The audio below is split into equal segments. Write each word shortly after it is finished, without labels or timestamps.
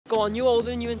Go on, you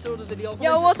older and you intro the video.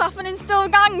 Yo, what's happening,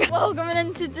 Stillgang? Welcome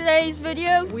into today's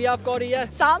video. We have got here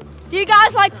Sam, do you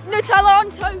guys like Nutella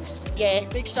on toast? Yeah.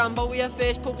 Big Sambo here,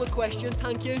 first public question,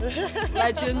 thank you.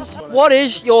 Legends. What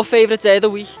is your favourite day of the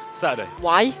week? Saturday.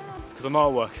 Why? Because I'm not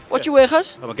at work. What do you work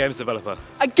as? I'm a games developer.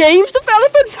 A games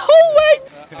developer? No way!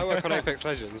 I work on Apex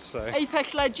Legends, so...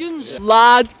 Apex Legends? Yeah.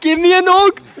 Lad, give me a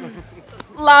hug!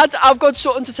 Lad, I've got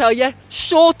something to tell you.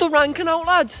 Sort the ranking out,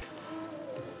 lad.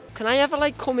 Can I ever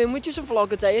like come in with you and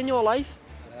vlog a day in your life?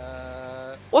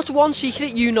 What's one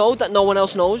secret you know that no one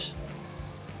else knows?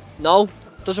 No,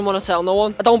 doesn't want to tell no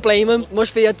one. I don't blame him.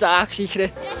 Must be a dark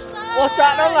secret. Yes, lad. What's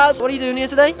that now, lad? What are you doing here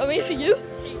today? I'm here for you.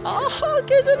 Oh,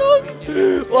 kiss a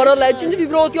hug. What a legend. Have you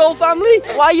brought your whole family?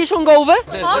 Why are you hungover?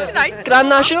 Party night. Grand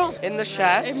National? In the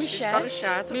shed. In my shed. Got a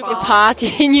shed. Your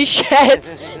party in your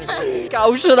shed.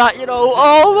 Goes for that, you know.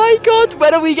 Oh my God.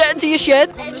 When are we getting to your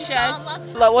shed? In the shed.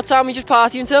 Like what time we just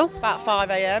party until? About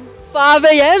 5 AM. 5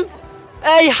 AM?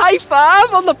 Hey, high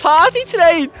five on the party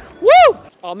train. Woo!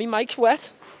 Oh, my mic's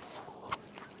wet.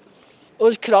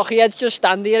 Us crocky heads just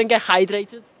stand here and get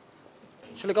hydrated.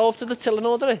 Shall I go up to the till and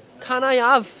order it? Can I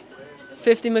have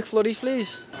 50 Mcflurrys,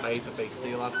 please? Mate, a big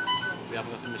deal, lad. We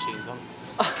haven't got the machines on.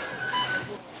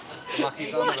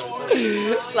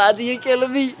 Lad, you're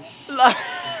killing me. Lad.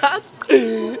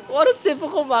 What a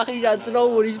typical Mackie answer, no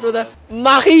worries, brother.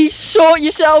 Mackie, sort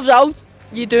yourselves out.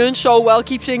 You're doing so well,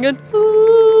 keep singing. Ooh,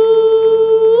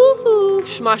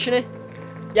 smashing it.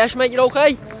 Yes, mate, you're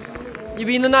okay? You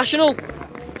been the national?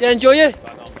 Did you enjoy it?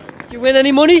 Did you win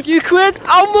any money? A few quid?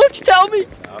 How much? Tell me.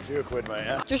 A few quid, mate,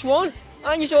 yeah. Just one?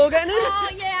 And you're all getting in? Oh,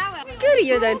 yeah, well. Good of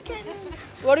you then.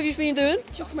 What have you been doing?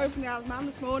 Just come over from the Isle of Man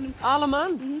this morning. Isle of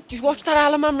Man? Just watch that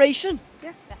Isle of Man racing?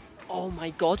 Yeah. Oh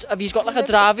my God, have you got like a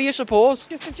driver you support?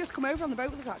 They've just come over on the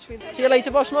boat with us, actually. See you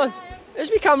later, boss man. Here's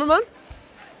my cameraman.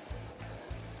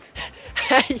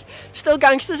 Hey, still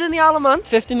gangsters in the Isle of Man.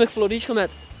 50 Mcflurrys, come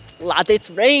ahead. Lad, it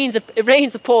rains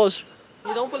a pause.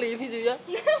 You don't believe me, do you?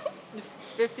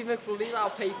 50 Mcflurrys, I'll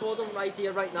pay for them right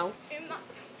here, right now.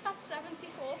 That's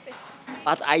 $74.50.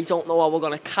 Lad, I don't know how we're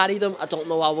going to carry them. I don't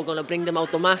know how we're going to bring them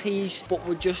out the Mackies. But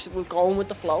we're going with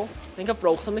the flow. I think I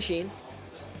broke the machine.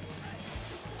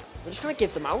 We're just going to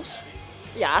give them out.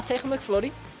 Yeah, take a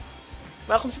McFlurry.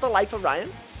 Welcome to the life of Ryan.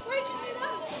 Why'd you do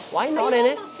that? Why not,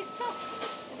 innit? TikTok.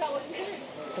 Is that what you're doing?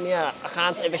 Come here, I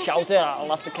can't, if I shout it, I'll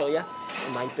have to kill you.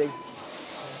 It might be.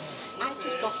 I've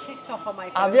just got TikTok on my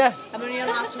phone. Have you? I'm only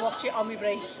allowed to watch it on my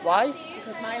break. Why?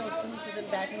 Because my husband was in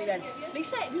bed and he went,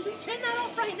 Lisa, if you turn that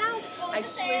off right now, I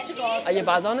swear to God. Are you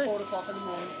bad on it? 4 o'clock in the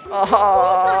morning.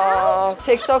 Oh,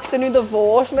 TikTok's the new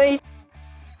divorce, mate.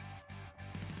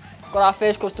 Got our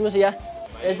first customers here.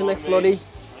 Here's a McFlurry.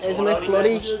 Here's a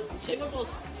McFlurry.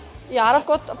 Yeah, I've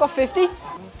got 50.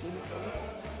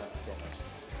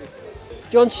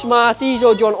 Do you want Smarties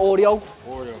or do you want Oreo?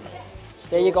 Oreo.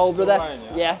 There you go, brother.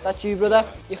 Stillryan, Yeah, that's you, brother.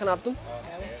 You can have them.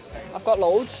 I've got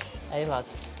loads. Hey, lad,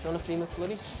 do you want a free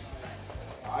McFlurry?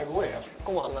 I will, yeah.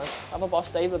 Come on, lad. Have a boss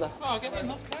day, brother. Oh, I'll get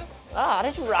enough, Kev. Ah,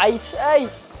 that's right. Hey,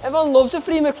 everyone loves a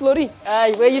free McFlurry.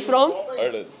 Hey, where are you from?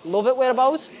 Ireland. Love it.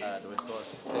 Whereabouts? The West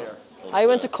Coast, clear. I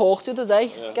went to Cork the other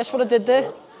day. Yeah. Guess what I did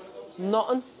there?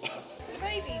 Nothing.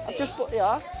 Babies. I've just put,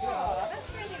 yeah.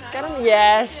 Get him?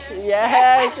 Yes,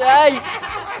 yes, hey.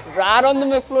 Right on the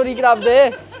McFlurry grab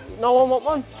there. No one want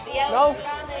one? No?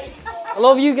 I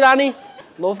love you, Granny.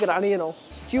 Love Granny, you know.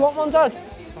 Do you want one, Dad?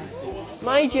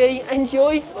 My G,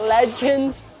 enjoy.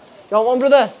 Legends. You want one,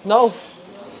 brother? No.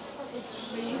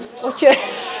 What's you?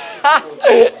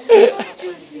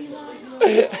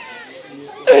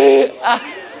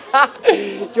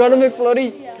 Do you want a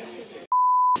McFlurry?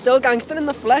 Still gangster in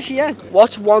the flesh, yeah.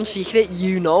 What's one secret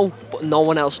you know, but no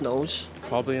one else knows?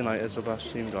 Probably United's the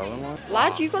best team going, lad.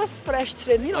 Lad, you've got a fresh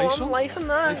trim, you know, Nice I'm one. liking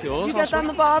that. Thank you, Did you nice get that in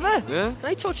one. the barber? Yeah. Can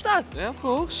I touch that? Yeah, of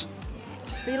course.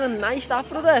 Feeling nice, that,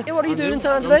 brother. Hey, what are you doing in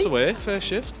town Going today? to work, first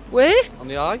shift. Where? On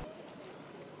the eye.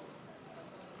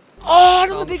 Oh,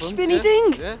 another Down the big front, spinny yeah,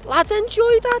 thing. yeah. Lad,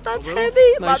 enjoy that, that's will.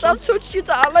 heavy. Nice Lad, one. I've touched you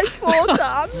down like 4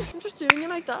 times. I'm just doing you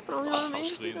like that, but you know what I mean?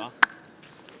 Just do that.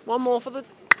 One more for the...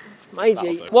 My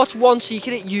G. What's one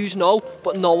secret you know,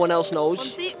 but no one else knows? One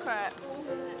secret.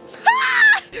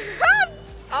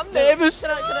 I'm nervous.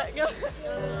 Can I go?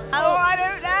 Oh, I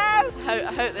don't know.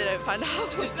 I hope they don't find out.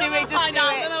 Just do it, just do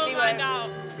it. They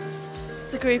won't.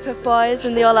 It's a group of boys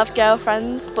and they all have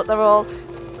girlfriends, but they're all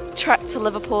trekked to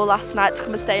Liverpool last night to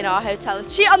come and stay in our hotel and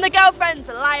cheat on the girlfriends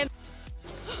and lie.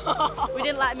 We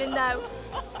didn't let them in though.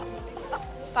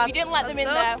 We didn't let them in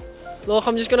there. Look,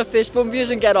 I'm just going to fist bump you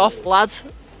and get off, lads.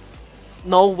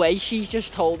 No way, she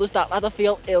just told us that, lad. I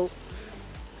feel ill.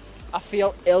 I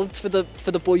feel ill for the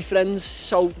boyfriends,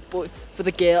 so for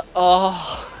the girl.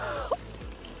 Oh.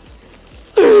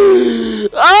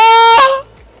 Ah!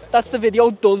 That's the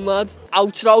video done, lad.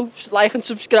 Outro, like and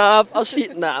subscribe. I'll see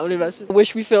it now. I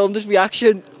wish we filmed this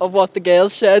reaction of what the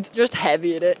girls said. Just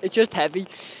heavy, innit? It's just heavy.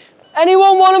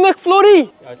 Anyone want a McFlurry?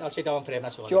 I'll sit down for him,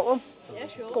 that's all. Do you want one? Yeah,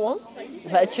 sure. Go on.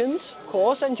 Legends, of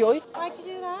course, enjoy. Why'd you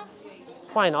do that?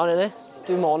 Why not, innit?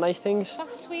 Do more nice things.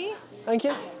 That's sweet. Thank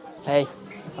you. Hey,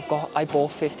 I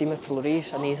bought 50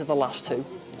 McFlurries and these are the last 2.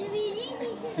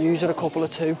 Use a couple of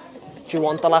 2. Do you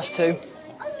want the last 2?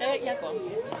 Yeah, go on.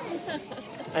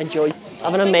 Enjoy.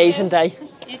 Have an amazing day.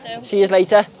 You too. See you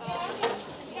later.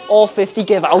 All 50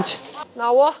 give out.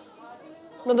 Now what?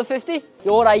 Another 50?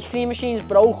 Your ice cream machine's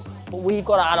broke, but we've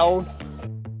got our own.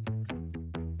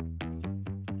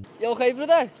 You okay,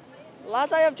 brother?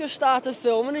 Lad, I have just started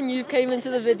filming and you've came into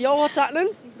the video. What's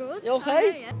happening? Good. You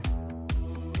okay?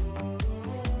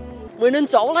 Winning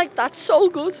all like that's so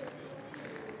good.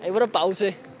 Hey, what about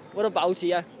it? What about it,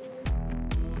 yeah?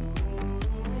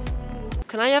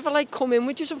 Can I ever like come in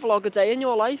with you and vlog a day in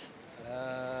your life?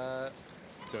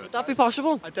 Would that be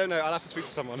possible? I don't know, I'll have to speak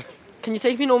to someone. Can you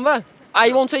take my number?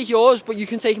 I won't take yours, but you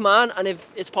can take mine, and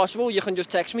if it's possible, you can just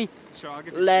text me. Sure, I'll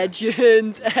give you.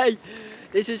 Legend. Hey,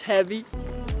 this is heavy.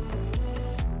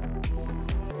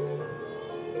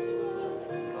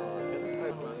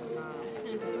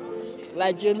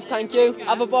 Legends, thank you.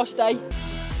 Have a boss day.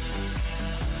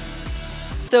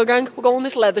 Still gang, we're going to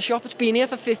this leather shop. It's been here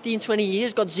for 15, 20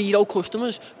 years, got 0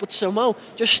 customers, but somehow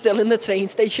just still in the train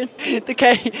station.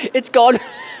 Okay, it's gone.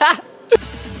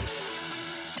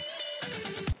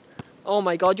 Oh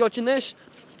my God, you watching this?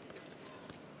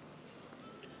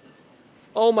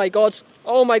 Oh my God,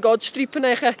 street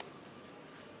panege.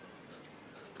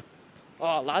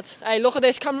 Oh lads, hey look at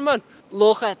this cameraman.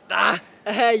 Look at that.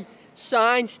 Hey,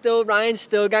 sign, Stillryan,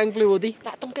 Stillgang blue hoodie.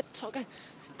 Nah, don't get talking.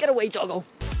 Get away, doggo.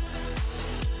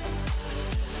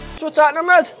 So what's happening,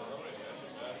 lad?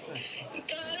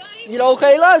 You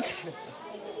okay, lad?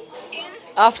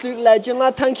 Absolute legend,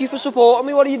 lad. Thank you for supporting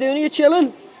me. What are you doing? Are you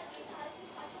chilling?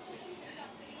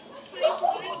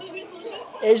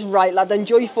 Is right, lad.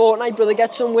 Enjoy Fortnite, brother.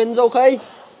 Get some wins, okay?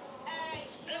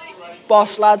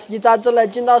 Boss, lad. Your dad's a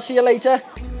legend. I'll see you later.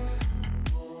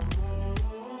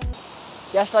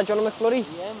 Yes, lad. Do you want a McFlurry?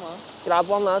 Yeah, man. Grab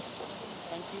one, lad.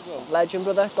 Thank you, bro. Legend,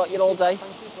 brother. Got you all day.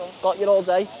 Thank you, bro. Got you all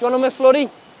day. Do you want a McFlurry?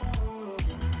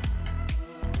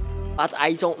 Lad,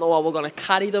 I don't know how we're going to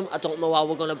carry them. I don't know how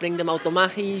we're going to bring them out the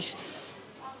Mackies.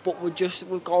 But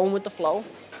we're going with the flow.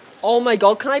 Oh my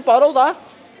God, can I borrow that?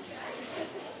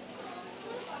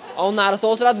 Oh nah, I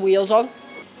thought it had wheels on.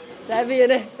 It's heavy,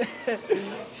 innit?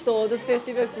 Just ordered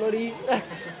 50 McFlurries.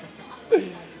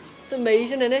 It's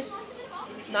amazing, innit?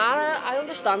 Nah, I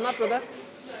understand that, brother.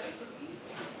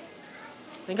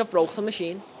 I think I broke the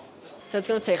machine. Said it's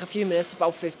going to take a few minutes,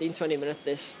 about 15, 20 minutes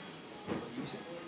this.